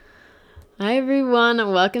Hi everyone,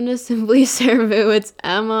 welcome to Simply Servu. It's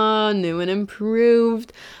Emma, new and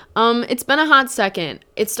improved. It's been a hot second.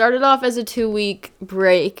 It started off as a 2-week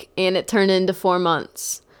break and it turned into 4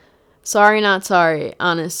 months. Sorry, not sorry,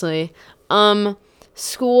 honestly.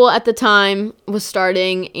 School at the time was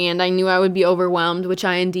starting and I knew I would be overwhelmed, which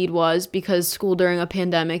I indeed was, because school during a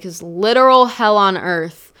pandemic is literal hell on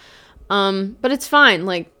earth. But it's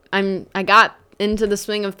fine. I got into the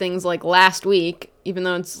swing of things like last week, even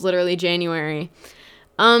though it's literally January.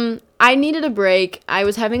 I needed a break. I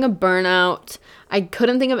was having a burnout. I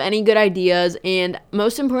couldn't think of any good ideas, and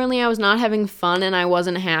most importantly, I was not having fun and I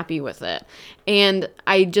wasn't happy with it. And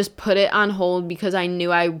I just put it on hold because I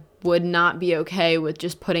knew I would not be okay with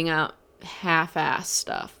just putting out half-ass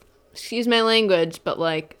stuff. Excuse my language, but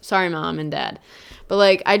sorry mom and dad.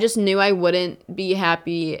 But I just knew I wouldn't be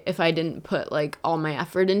happy if I didn't put all my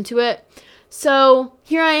effort into it. So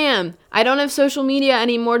here I am. I don't have social media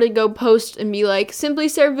anymore to go post and be like, Simply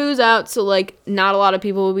Servu's out. So not a lot of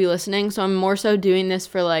people will be listening. So I'm more so doing this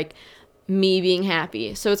for me being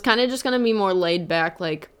happy. So it's kind of just going to be more laid back.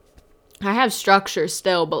 I have structure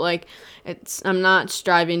still, but I'm not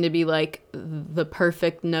striving to be the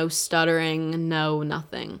perfect, no stuttering, no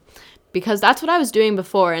nothing. Because that's what I was doing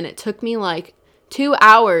before. And it took me 2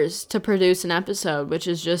 hours to produce an episode, which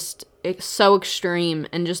is just so extreme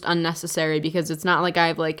and just unnecessary because it's not like I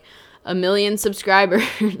have a million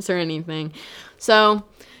subscribers or anything. So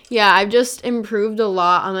yeah, I've just improved a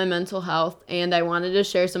lot on my mental health, and I wanted to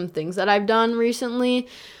share some things that I've done recently.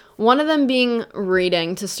 One of them being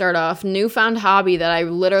reading, to start off. Newfound hobby that I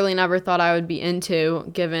literally never thought I would be into,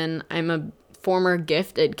 given I'm a former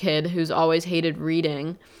gifted kid who's always hated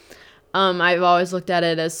reading. I've always looked at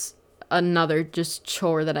it as another just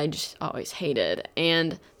chore that I just always hated.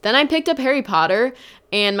 And then I picked up Harry Potter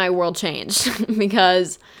and my world changed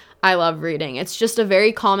because I love reading. It's just a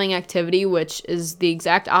very calming activity, which is the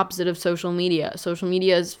exact opposite of social media. Social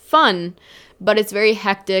media is fun, but it's very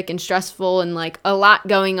hectic and stressful and a lot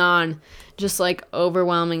going on, just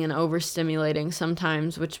overwhelming and overstimulating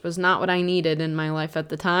sometimes, which was not what I needed in my life at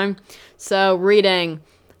the time. So reading.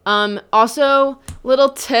 Also, little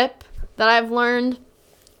tip that I've learned,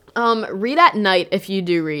 read at night if you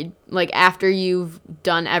do read, after you've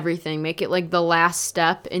done everything. Make it the last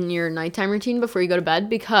step in your nighttime routine before you go to bed,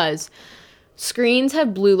 because screens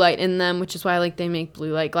have blue light in them, which is why they make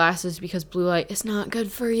blue light glasses, because blue light is not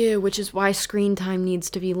good for you, which is why screen time needs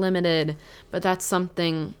to be limited, but that's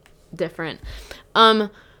something different.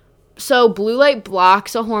 So blue light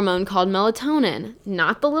blocks a hormone called melatonin,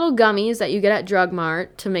 not the little gummies that you get at Drug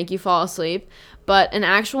Mart to make you fall asleep, but an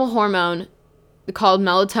actual hormone called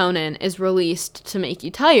melatonin is released to make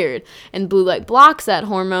you tired, and blue light blocks that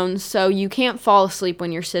hormone, so you can't fall asleep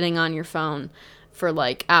when you're sitting on your phone for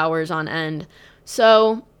hours on end.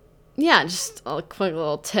 So yeah, just a quick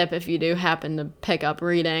little tip if you do happen to pick up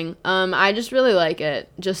reading. I just really like it,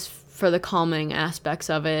 just for the calming aspects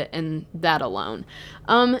of it and that alone.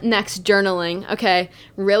 Next, journaling. Okay,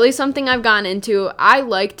 really something I've gotten into. I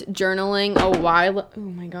liked journaling a while. Oh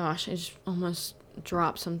my gosh, I just almost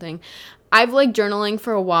dropped something. I've liked journaling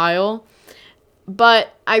for a while,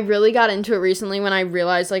 but I really got into it recently when I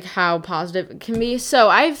realized how positive it can be. So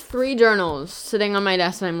I have 3 journals sitting on my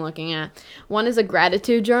desk that I'm looking at. One is a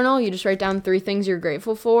gratitude journal. You just write down 3 things you're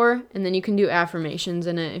grateful for, and then you can do affirmations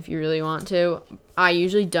in it if you really want to. I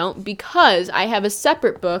usually don't, because I have a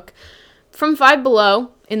separate book from Five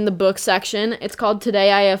Below in the book section. It's called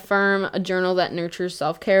Today I Affirm, a Journal That Nurtures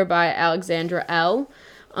Self-Care by Alexandra Elle.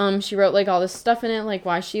 She wrote all this stuff in it,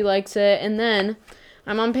 why she likes it. And then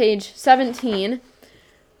I'm on page 17.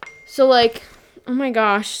 So oh my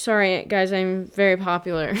gosh, sorry guys, I'm very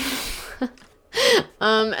popular.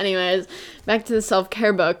 Anyways, back to the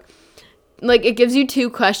self-care book. It gives you 2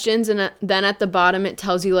 questions, and then at the bottom it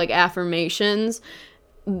tells you affirmations.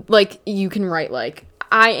 You can write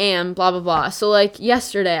I am blah blah blah. So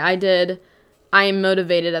yesterday I did I am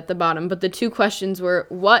motivated at the bottom, but the 2 questions were,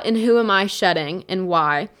 what and who am I shedding and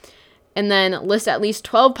why? And then list at least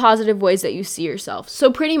 12 positive ways that you see yourself. So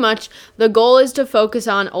pretty much the goal is to focus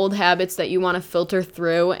on old habits that you want to filter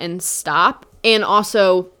through and stop, and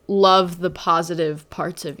also love the positive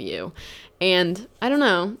parts of you. And I don't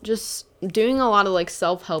know, just doing a lot of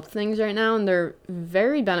self-help things right now, and they're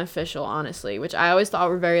very beneficial, honestly, which I always thought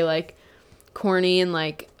were very corny and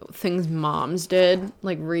things moms did,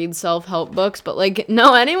 read self-help books, but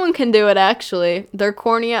no, anyone can do it. Actually, they're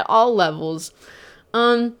corny at all levels.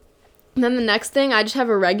 Then the next thing, I just have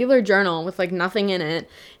a regular journal with nothing in it,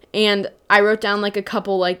 and I wrote down a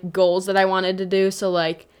couple goals that I wanted to do.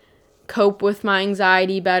 So cope with my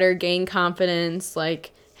anxiety better, gain confidence,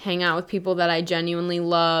 hang out with people that I genuinely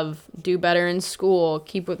love, do better in school,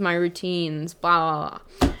 keep with my routines, blah, blah,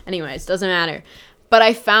 blah. Anyways, doesn't matter. But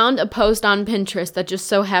I found a post on Pinterest that just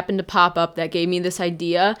so happened to pop up that gave me this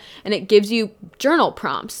idea, and it gives you journal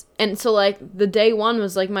prompts. And so, like, the day one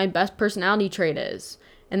was, like, my best personality trait is.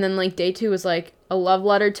 And then, like, day two was, like, a love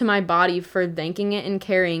letter to my body for thanking it and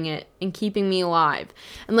carrying it and keeping me alive.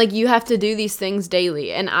 And, like, you have to do these things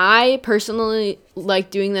daily. And I personally like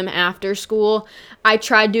doing them after school. I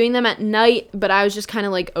tried doing them at night, but I was just kind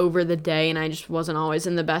of, like, over the day, and I just wasn't always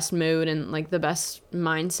in the best mood and, like, the best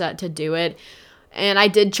mindset to do it. And I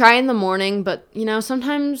did try in the morning, but, you know,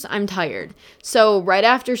 sometimes I'm tired. So right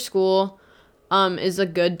after school is a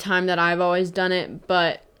good time that I've always done it.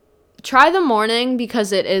 But try the morning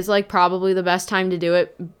because it is, like, probably the best time to do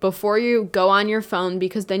it before you go on your phone,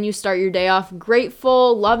 because then you start your day off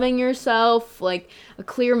grateful, loving yourself, like a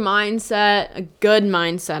clear mindset, a good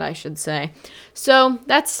mindset, I should say. So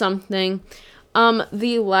that's something. Not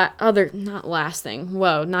last thing.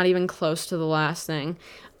 Whoa, not even close to the last thing.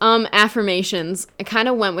 Affirmations. I kind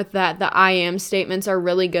of went with that. The I am statements are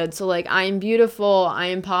really good. So, like, I am beautiful, I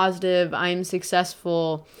am positive, I am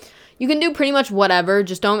successful. You can do pretty much whatever.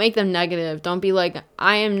 Just don't make them negative. Don't be like,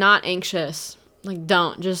 I am not anxious. Like,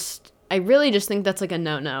 don't. I really just think that's, like, a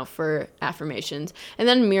no-no for affirmations. And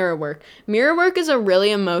then mirror work. Mirror work is a really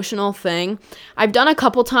emotional thing. I've done a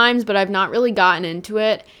couple times, but I've not really gotten into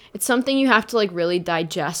it. It's something you have to, like, really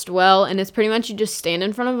digest well. And it's pretty much you just stand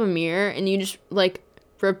in front of a mirror and you just, like,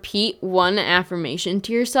 repeat one affirmation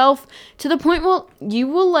to yourself to the point where you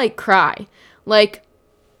will, like, cry. Like,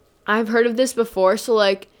 I've heard of this before. So,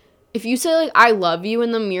 like, if you say, like, I love you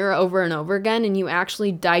in the mirror over and over again, and you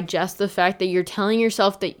actually digest the fact that you're telling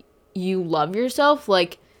yourself that you love yourself,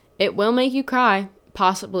 like, it will make you cry,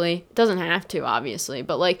 possibly. It doesn't have to, obviously,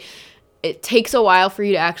 but, like, it takes a while for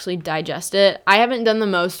you to actually digest it. I haven't done the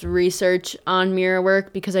most research on mirror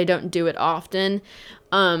work because I don't do it often,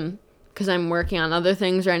 because I'm working on other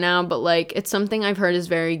things right now, but, like, it's something I've heard is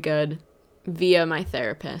very good via my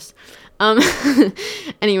therapist.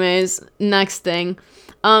 Anyways, next thing.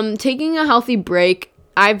 Taking a healthy break.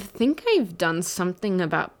 I think I've done something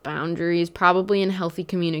about boundaries, probably in healthy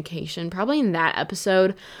communication, probably in that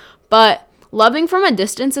episode, but loving from a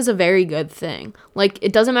distance is a very good thing. Like,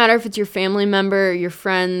 it doesn't matter if it's your family member, your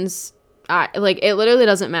friends, it literally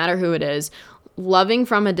doesn't matter who it is. Loving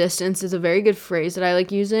from a distance is a very good phrase that I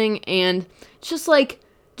like using, and it's just, like,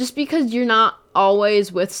 just because you're not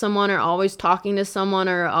always with someone or always talking to someone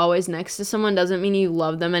or always next to someone doesn't mean you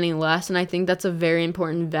love them any less. And I think that's a very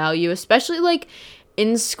important value, especially, like,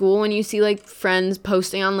 in school when you see, like, friends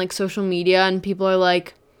posting on, like, social media and people are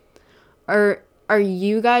like, are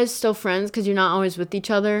you guys still friends because you're not always with each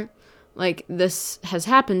other? Like, this has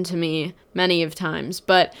happened to me many of times,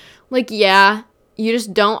 but, like, yeah, you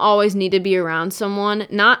just don't always need to be around someone.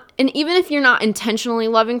 And even if you're not intentionally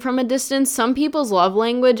loving from a distance, some people's love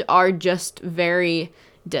language are just very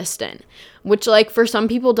distant, which, like, for some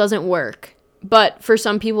people doesn't work. But for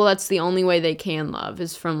some people, that's the only way they can love,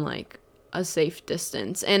 is from, like, a safe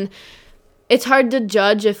distance. And it's hard to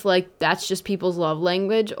judge if, like, that's just people's love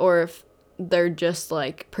language or if they're just,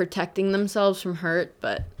 like, protecting themselves from hurt,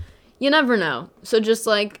 but you never know. So just,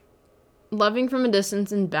 like, loving from a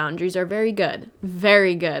distance and boundaries are very good.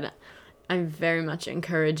 Very good. I very much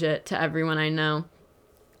encourage it to everyone I know.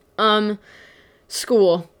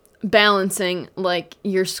 School. Balancing, like,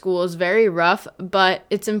 your school is very rough, but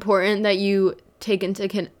it's important that you take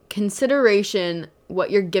into consideration what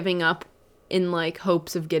you're giving up in, like,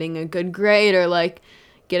 hopes of getting a good grade or, like,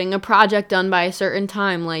 getting a project done by a certain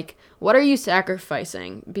time. Like, what are you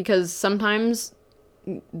sacrificing? Because sometimes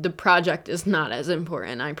the project is not as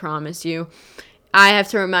important, I promise you. I have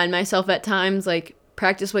to remind myself at times, like,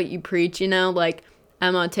 practice what you preach, you know? Like,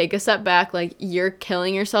 Emma, take a step back. Like, you're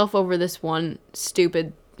killing yourself over this one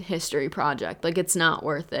stupid history project. Like, it's not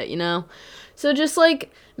worth it, you know? So just,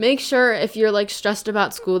 like, make sure if you're, like, stressed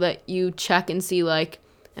about school that you check and see, like,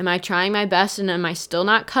 am I trying my best and am I still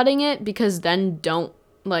not cutting it? Because then don't,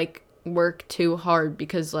 like, work too hard,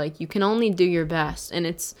 because, like, you can only do your best, and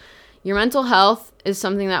it's your mental health is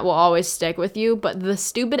something that will always stick with you, but the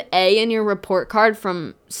stupid A in your report card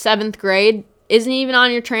from 7th grade isn't even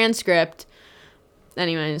on your transcript.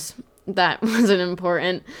 Anyways, that wasn't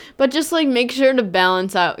important. But just, like, make sure to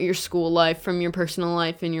balance out your school life from your personal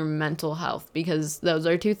life and your mental health, because those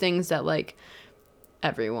are two things that, like,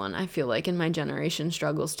 everyone, I feel like, in my generation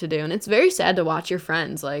struggles to do. And it's very sad to watch your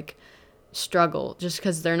friends, like, struggle just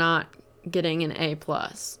because they're not getting an A+.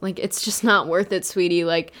 Like, it's just not worth it, sweetie.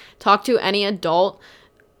 Like, talk to any adult,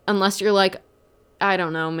 unless you're, like, I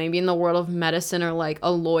don't know, maybe in the world of medicine or like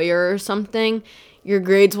a lawyer or something, your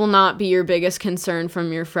grades will not be your biggest concern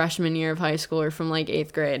from your freshman year of high school or from like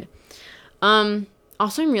 8th grade.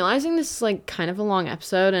 Also, I'm realizing this is like kind of a long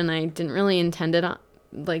episode, and I didn't really intend it on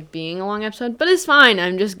like being a long episode, but it's fine.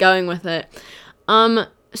 I'm just going with it.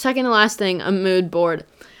 Second to last thing, a mood board.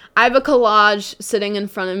 I have a collage sitting in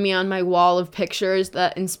front of me on my wall of pictures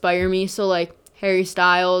that inspire me. So like Harry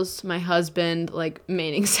Styles, my husband, like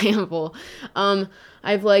main example. I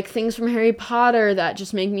have like things from Harry Potter that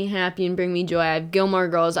just make me happy and bring me joy. I have Gilmore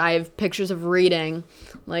Girls. I have pictures of reading,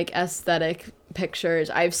 like aesthetic pictures.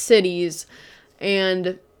 I have cities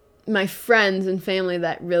and my friends and family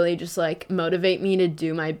that really just like motivate me to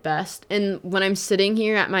do my best. And when I'm sitting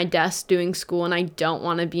here at my desk doing school and I don't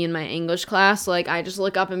want to be in my English class, like I just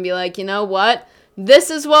look up and be like, you know what? This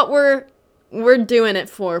is what we're doing it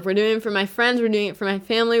for. We're doing it for my friends. We're doing it for my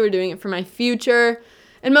family. We're doing it for my future.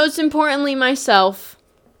 And most importantly, myself.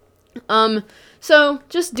 So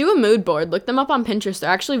just do a mood board. Look them up on Pinterest. They're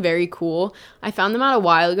actually very cool. I found them out a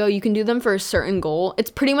while ago. You can do them for a certain goal. It's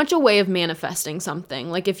pretty much a way of manifesting something.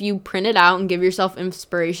 Like if you print it out and give yourself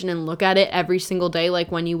inspiration and look at it every single day,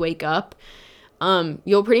 like when you wake up,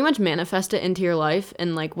 you'll pretty much manifest it into your life,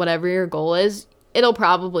 and like whatever your goal is, it'll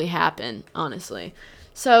probably happen, honestly.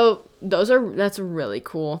 So that's a really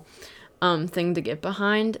cool thing to get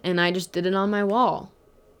behind, and I just did it on my wall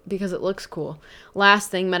because it looks cool. Last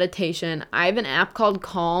thing, meditation. I have an app called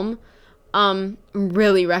Calm.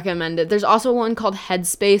 Really recommend it. There's also one called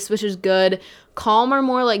Headspace, which is good. Calm are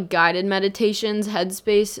more like guided meditations.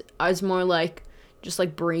 Headspace is more like just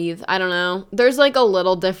like breathe. I don't know. There's like a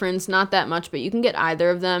little difference, not that much, but you can get either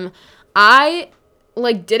of them. I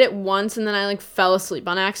like did it once and then I like fell asleep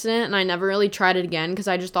on accident, and I never really tried it again because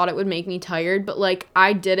I just thought it would make me tired. But like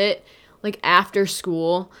I did it like after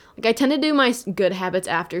school. Like I tend to do my good habits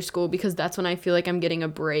after school because that's when I feel like I'm getting a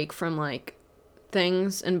break from like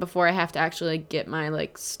things, and before I have to actually like get my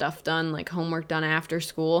like stuff done, like homework done after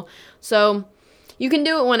school. So you can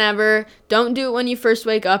do it whenever. Don't do it when you first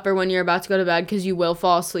wake up or when you're about to go to bed because you will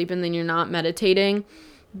fall asleep and then you're not meditating.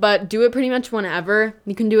 But do it pretty much whenever.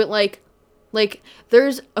 You can do it like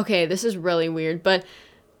there's, okay, this is really weird, but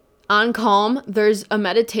on Calm, there's a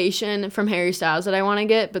meditation from Harry Styles that I want to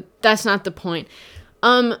get, but that's not the point.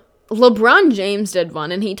 LeBron James did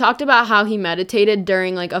one, and he talked about how he meditated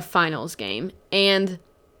during like a finals game, and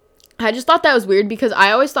I just thought that was weird because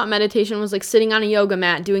I always thought meditation was like sitting on a yoga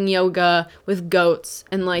mat doing yoga with goats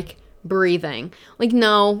and like breathing. Like,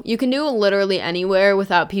 no, you can do it literally anywhere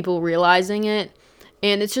without people realizing it,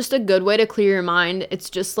 and it's just a good way to clear your mind. It's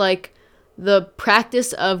just like the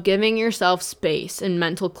practice of giving yourself space and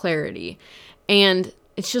mental clarity. And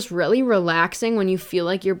it's just really relaxing when you feel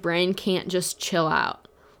like your brain can't just chill out.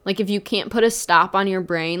 Like if you can't put a stop on your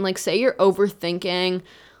brain, like say you're overthinking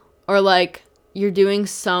or like you're doing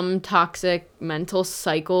some toxic mental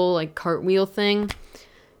cycle, like cartwheel thing,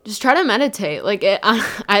 just try to meditate. Like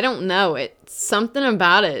I don't know. It's something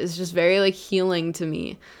about it is just very like healing to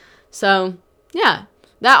me. So yeah.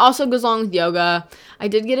 That also goes along with yoga. I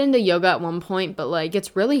did get into yoga at one point, but like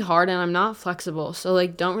it's really hard and I'm not flexible. So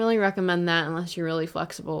like don't really recommend that unless you're really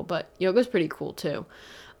flexible, but yoga's pretty cool too.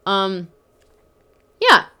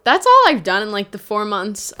 Yeah, that's all I've done in like the 4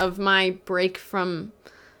 months of my break from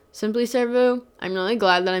Simply Servu. I'm really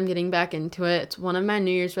glad that I'm getting back into it. It's one of my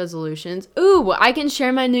New Year's resolutions. Ooh, I can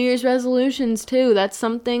share my New Year's resolutions too. That's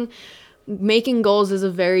something. Making goals is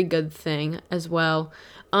a very good thing as well.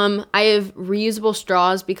 I have reusable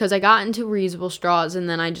straws because I got into reusable straws and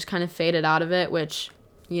then I just kind of faded out of it, which,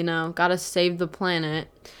 you know, gotta save the planet,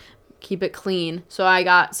 keep it clean. So I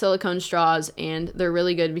got silicone straws and they're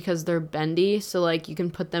really good because they're bendy. So like you can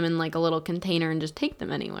put them in like a little container and just take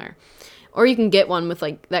them anywhere. Or you can get one with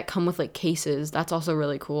like that come with like cases. That's also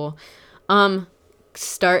really cool.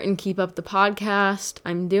 Start and keep up the podcast.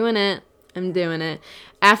 I'm doing it.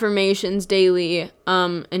 Affirmations daily,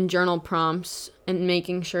 and journal prompts, and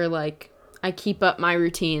making sure like I keep up my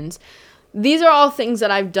routines. These are all things that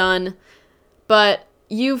I've done, but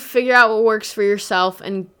you figure out what works for yourself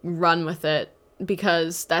and run with it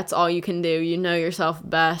because that's all you can do. You know yourself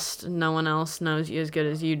best. No one else knows you as good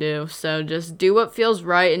as you do. So just do what feels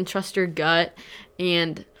right and trust your gut,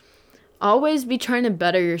 and always be trying to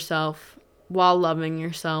better yourself while loving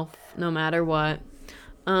yourself no matter what.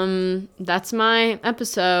 That's my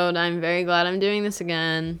episode. I'm very glad I'm doing this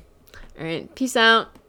again. All right, peace out.